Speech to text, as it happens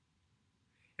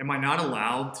Am I not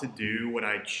allowed to do what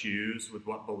I choose with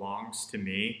what belongs to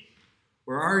me?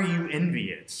 Or are you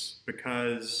envious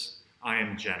because I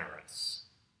am generous?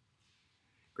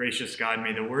 Gracious God,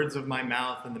 may the words of my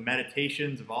mouth and the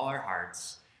meditations of all our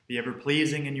hearts be ever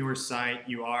pleasing in your sight.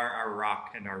 You are our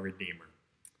rock and our redeemer.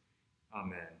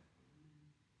 Amen.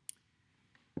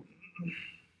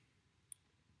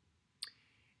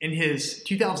 In his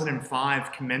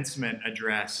 2005 commencement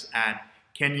address at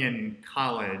Kenyon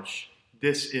College,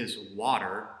 This is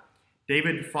Water,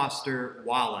 David Foster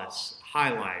Wallace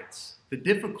highlights the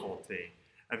difficulty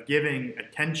of giving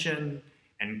attention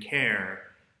and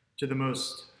care to the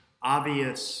most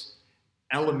obvious,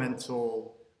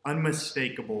 elemental,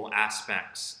 unmistakable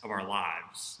aspects of our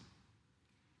lives.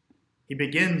 He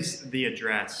begins the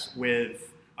address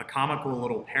with a comical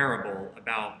little parable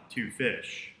about two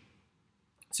fish.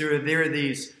 So there are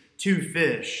these two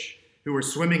fish who are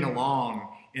swimming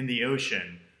along in the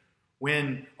ocean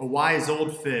when a wise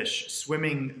old fish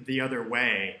swimming the other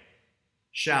way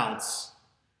shouts,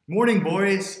 "Morning,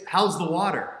 boys, how's the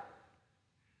water?"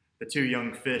 The two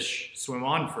young fish swim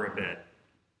on for a bit,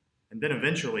 and then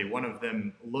eventually one of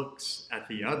them looks at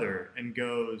the other and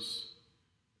goes,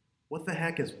 "What the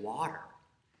heck is water?"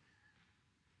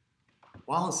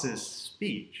 Wallace's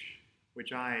speech,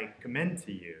 which I commend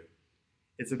to you,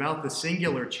 is about the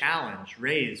singular challenge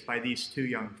raised by these two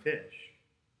young fish.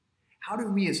 How do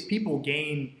we as people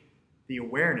gain the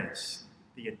awareness,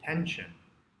 the attention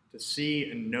to see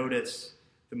and notice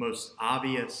the most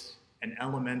obvious and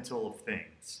elemental of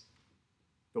things,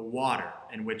 the water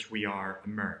in which we are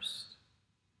immersed?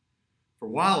 For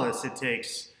Wallace, it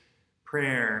takes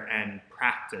prayer and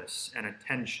practice and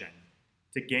attention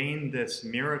to gain this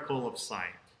miracle of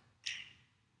sight,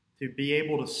 to be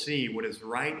able to see what is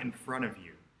right in front of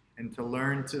you, and to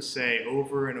learn to say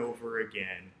over and over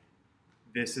again,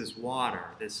 "This is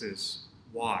water, this is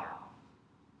water."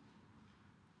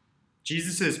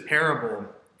 Jesus'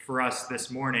 parable for us this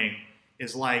morning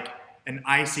is like an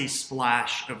icy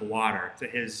splash of water to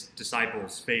his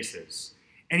disciples' faces.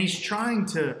 And he's trying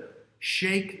to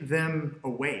shake them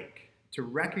awake, to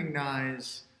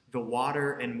recognize the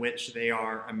water in which they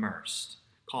are immersed,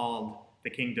 called the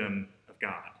kingdom of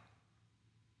God.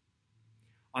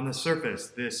 On the surface,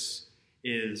 this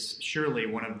is surely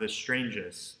one of the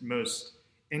strangest, most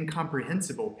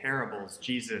incomprehensible parables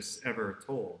Jesus ever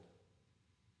told.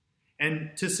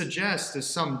 And to suggest, as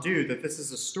some do, that this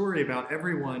is a story about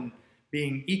everyone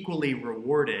being equally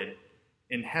rewarded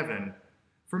in heaven,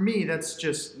 for me, that's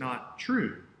just not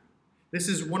true. This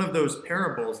is one of those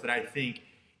parables that I think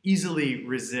easily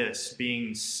resists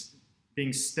being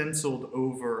stenciled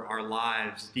over our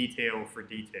lives detail for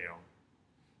detail,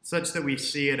 such that we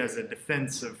see it as a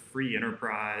defense of free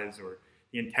enterprise or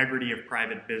the integrity of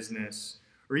private business,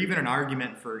 or even an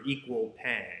argument for equal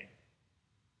pay.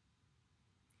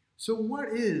 So what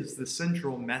is the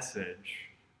central message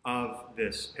of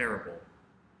this parable?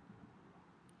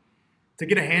 To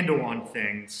get a handle on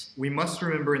things, we must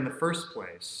remember in the first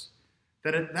place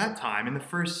that at that time, in the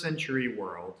first century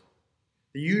world,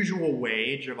 the usual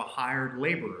wage of a hired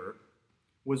laborer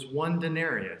was 1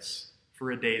 denarius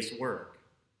for a day's work.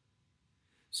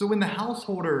 So when the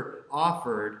householder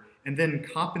offered and then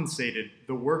compensated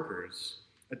the workers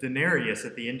a denarius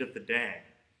at the end of the day,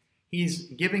 he's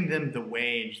giving them the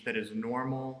wage that is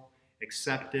normal,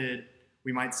 accepted,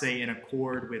 we might say in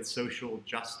accord with social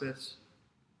justice.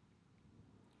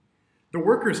 The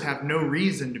workers have no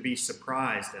reason to be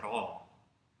surprised at all.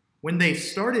 When they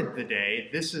started the day,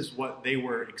 this is what they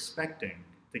were expecting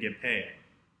to get paid.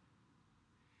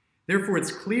 Therefore,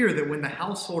 it's clear that when the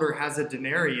householder has a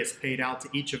denarius paid out to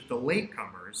each of the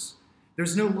latecomers,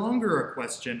 there's no longer a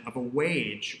question of a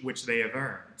wage which they have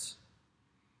earned.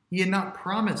 He had not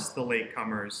promised the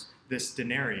latecomers this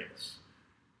denarius,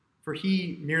 for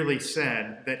he merely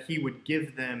said that he would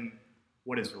give them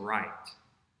what is right.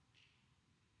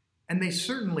 And they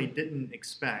certainly didn't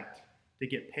expect to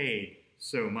get paid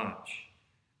so much.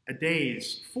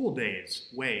 Full day's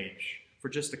wage for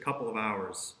just a couple of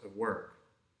hours of work.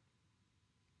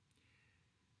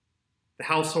 The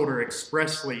householder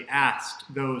expressly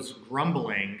asked those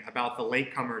grumbling about the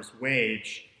latecomer's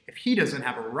wage if he doesn't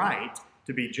have a right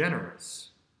to be generous.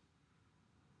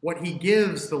 What he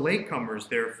gives the latecomers,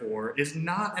 therefore, is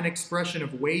not an expression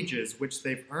of wages which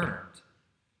they've earned,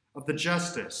 of the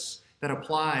justice that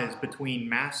applies between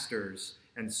masters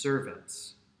and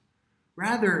servants.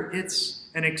 Rather, it's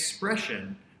an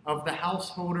expression of the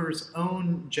householder's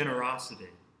own generosity,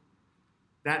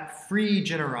 that free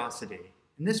generosity.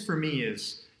 And this, for me,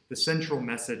 is the central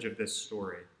message of this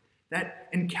story. That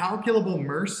incalculable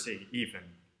mercy, even,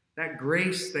 that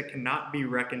grace that cannot be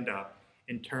reckoned up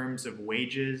in terms of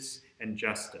wages and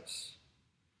justice.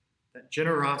 That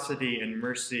generosity and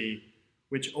mercy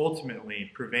which ultimately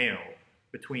prevail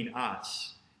between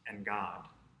us and God.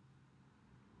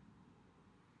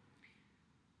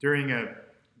 During a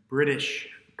British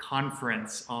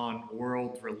conference on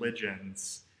world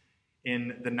religions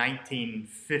in the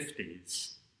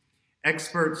 1950s,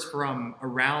 experts from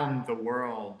around the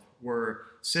world were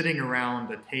sitting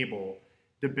around a table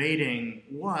debating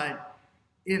what,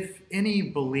 if any,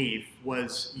 belief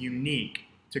was unique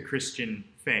to Christian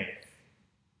faith.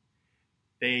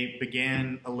 They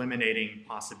began eliminating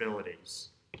possibilities.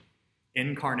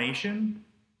 Incarnation?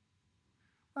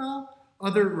 Well,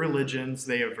 other religions,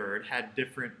 they averred, had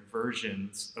different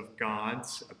versions of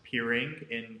gods appearing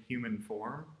in human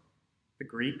form. The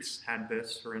Greeks had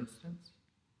this, for instance.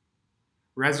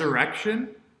 Resurrection?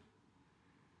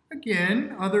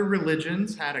 Again, other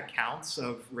religions had accounts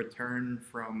of return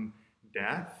from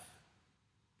death.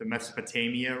 The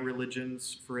Mesopotamia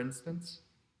religions, for instance.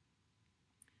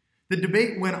 The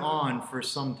debate went on for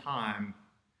some time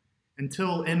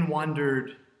until in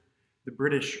wandered the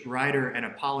British writer and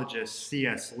apologist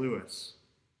C.S. Lewis.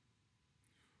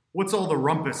 "What's all the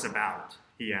rumpus about?"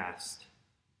 he asked.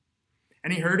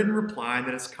 And he heard in reply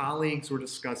that his colleagues were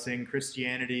discussing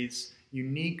Christianity's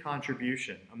unique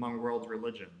contribution among world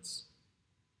religions.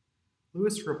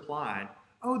 Lewis replied,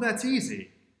 "Oh, that's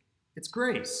easy. It's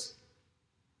grace.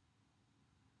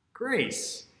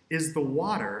 Grace is the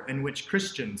water in which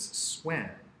Christians swim.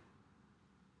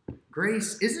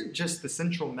 Grace isn't just the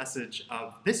central message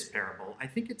of this parable. I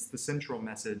think it's the central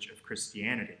message of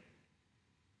Christianity.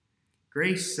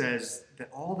 Grace says that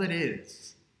all that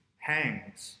is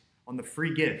hangs on the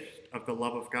free gift of the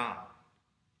love of God.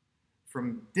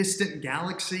 From distant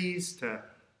galaxies to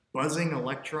buzzing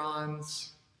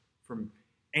electrons, from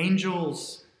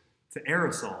angels to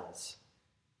aerosols,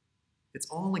 it's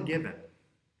all a given,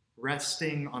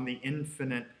 resting on the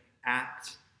infinite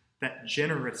act, that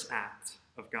generous act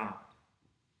of God.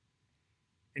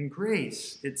 And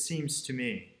grace, it seems to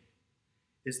me,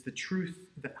 is the truth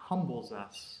that humbles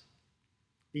us,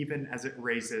 even as it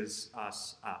raises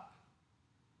us up.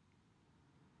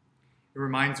 It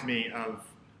reminds me of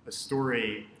a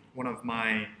story one of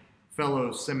my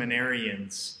fellow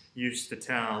seminarians used to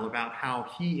tell about how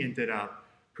he ended up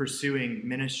pursuing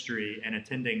ministry and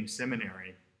attending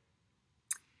seminary.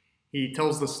 He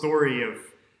tells the story of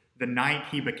the night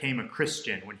he became a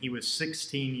Christian when he was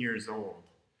 16 years old.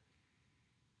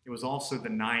 It was also the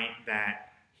night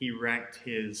that he wrecked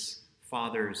his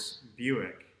father's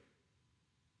Buick.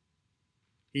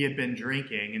 He had been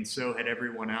drinking, and so had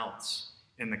everyone else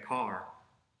in the car.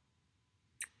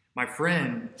 My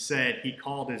friend said he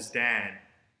called his dad,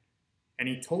 and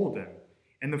he told him.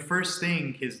 And the first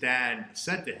thing his dad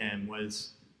said to him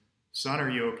was, "Son, are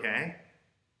you okay?"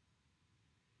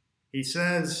 He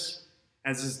says,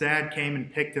 as his dad came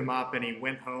and picked him up and he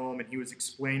went home and he was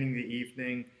explaining the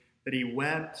evening, that he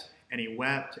wept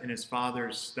in his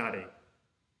father's study.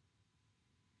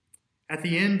 At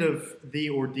the end of the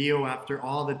ordeal, after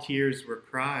all the tears were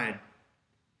cried,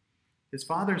 his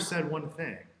father said one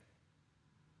thing: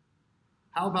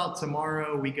 "How about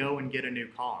tomorrow we go and get a new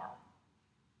car?"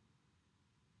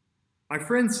 My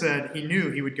friend said he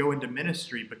knew he would go into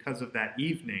ministry because of that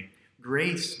evening.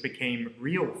 Grace became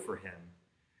real for him.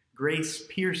 Grace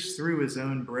pierced through his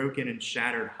own broken and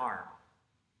shattered heart.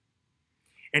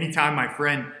 Anytime my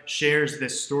friend shares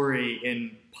this story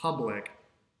in public,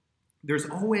 there's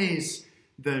always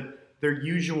their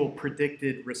usual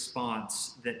predicted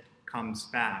response that comes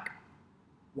back.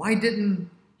 Why didn't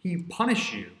he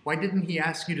punish you? Why didn't he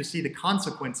ask you to see the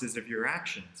consequences of your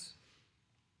actions?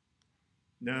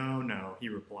 No, he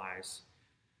replies.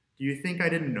 Do you think I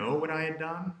didn't know what I had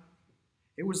done?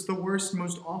 It was the worst,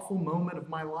 most awful moment of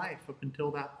my life up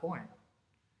until that point.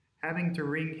 Having to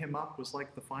ring him up was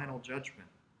like the final judgment.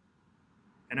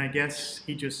 And I guess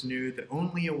he just knew that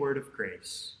only a word of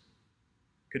grace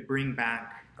could bring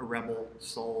back a rebel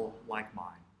soul like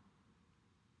mine.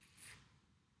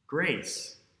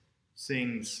 Grace,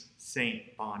 sings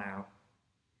Saint Bono.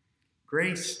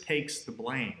 Grace takes the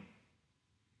blame.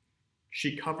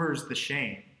 She covers the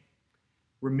shame,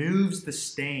 removes the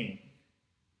stain.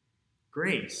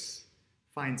 Grace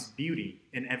finds beauty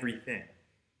in everything.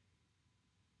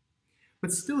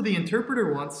 But still, the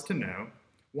interpreter wants to know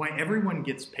why everyone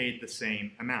gets paid the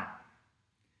same amount.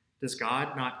 Does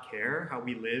God not care how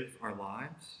we live our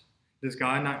lives? Does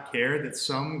God not care that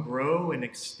some grow and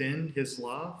extend his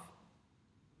love,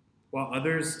 while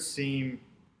others seem,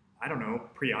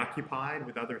 preoccupied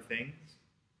with other things?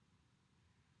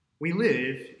 We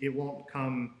live, it won't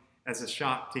come as a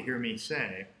shock to hear me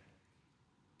say,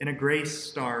 in a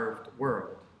grace-starved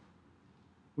world.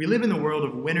 We live in the world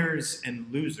of winners and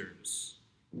losers,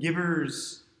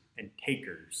 givers and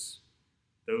takers,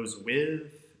 those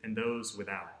with and those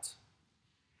without.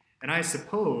 And I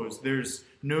suppose there's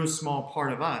no small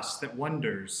part of us that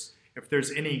wonders if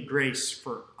there's any grace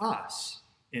for us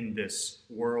in this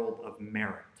world of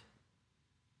merit.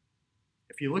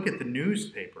 If you look at the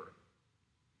newspaper,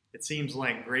 it seems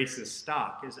like grace's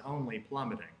stock is only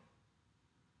plummeting.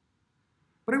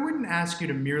 But I wouldn't ask you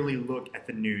to merely look at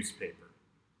the newspaper.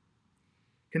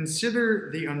 Consider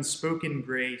the unspoken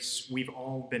grace we've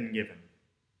all been given,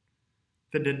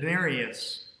 the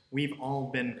denarius we've all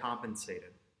been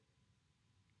compensated.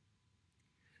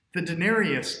 The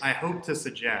denarius I hope to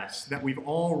suggest that we've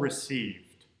all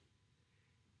received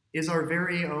is our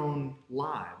very own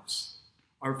lives,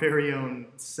 our very own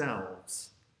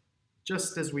selves,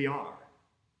 just as we are.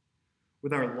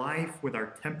 With our life, with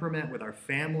our temperament, with our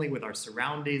family, with our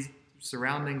surroundings,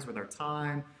 with our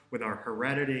time, with our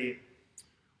heredity,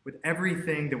 with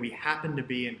everything that we happen to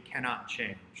be and cannot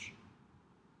change.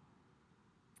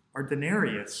 Our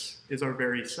denarius is our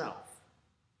very self.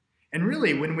 And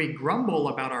really, when we grumble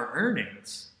about our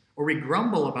earnings, or we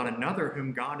grumble about another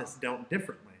whom God has dealt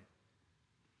differently,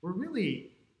 we're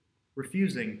really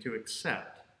refusing to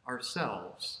accept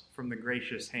ourselves from the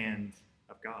gracious hand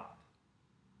of God.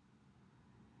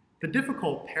 The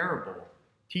difficult parable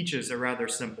teaches a rather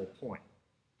simple point.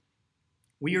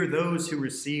 We are those who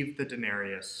receive the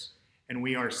denarius, and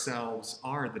we ourselves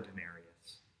are the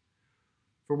denarius.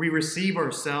 For we receive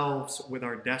ourselves with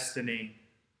our destiny,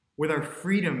 with our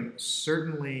freedom,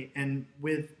 certainly, and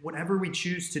with whatever we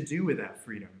choose to do with that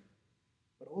freedom.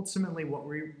 But ultimately,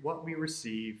 what we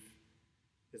receive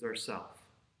is ourself.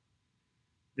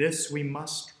 This we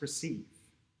must receive,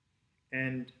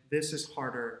 and this is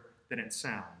harder than it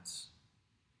sounds.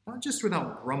 Not just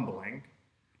without grumbling,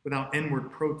 without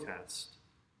inward protest,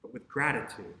 but with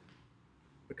gratitude,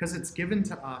 because it's given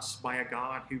to us by a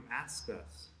God who asked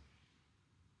us,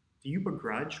 "Do you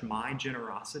begrudge my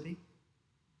generosity?"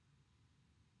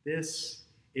 This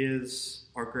is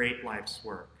our great life's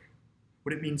work,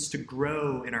 what it means to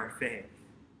grow in our faith,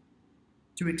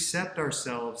 to accept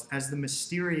ourselves as the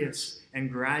mysterious and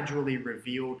gradually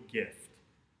revealed gift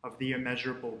of the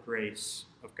immeasurable grace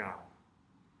of God.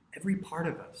 Every part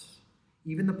of us,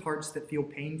 even the parts that feel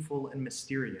painful and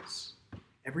mysterious,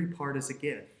 every part is a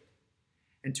gift.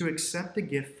 And to accept a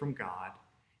gift from God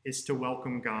is to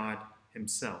welcome God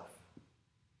himself.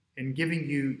 In giving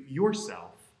you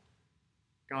yourself,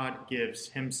 God gives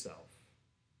himself.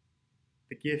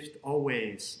 The gift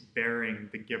always bearing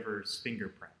the giver's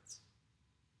fingerprints.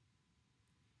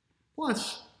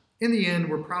 Plus, in the end,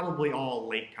 we're probably all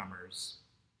latecomers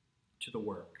to the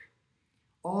work,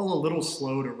 all a little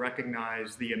slow to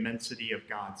recognize the immensity of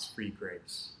God's free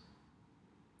grace.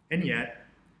 And yet,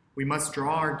 we must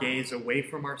draw our gaze away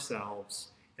from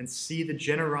ourselves and see the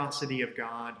generosity of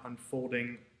God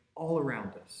unfolding all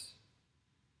around us.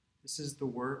 This is the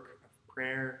work of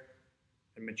prayer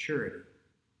and maturity,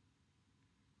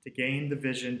 to gain the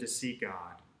vision to see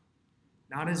God,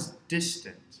 not as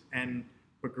distant and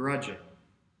begrudging,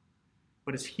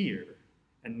 but as here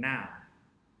and now.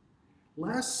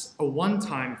 Less a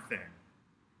one-time thing,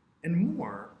 and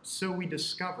more so we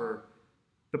discover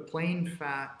the plain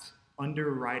fact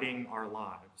underwriting our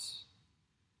lives,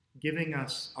 giving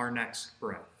us our next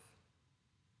breath.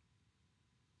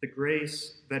 The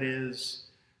grace that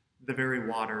is the very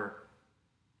water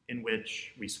in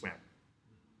which we swim.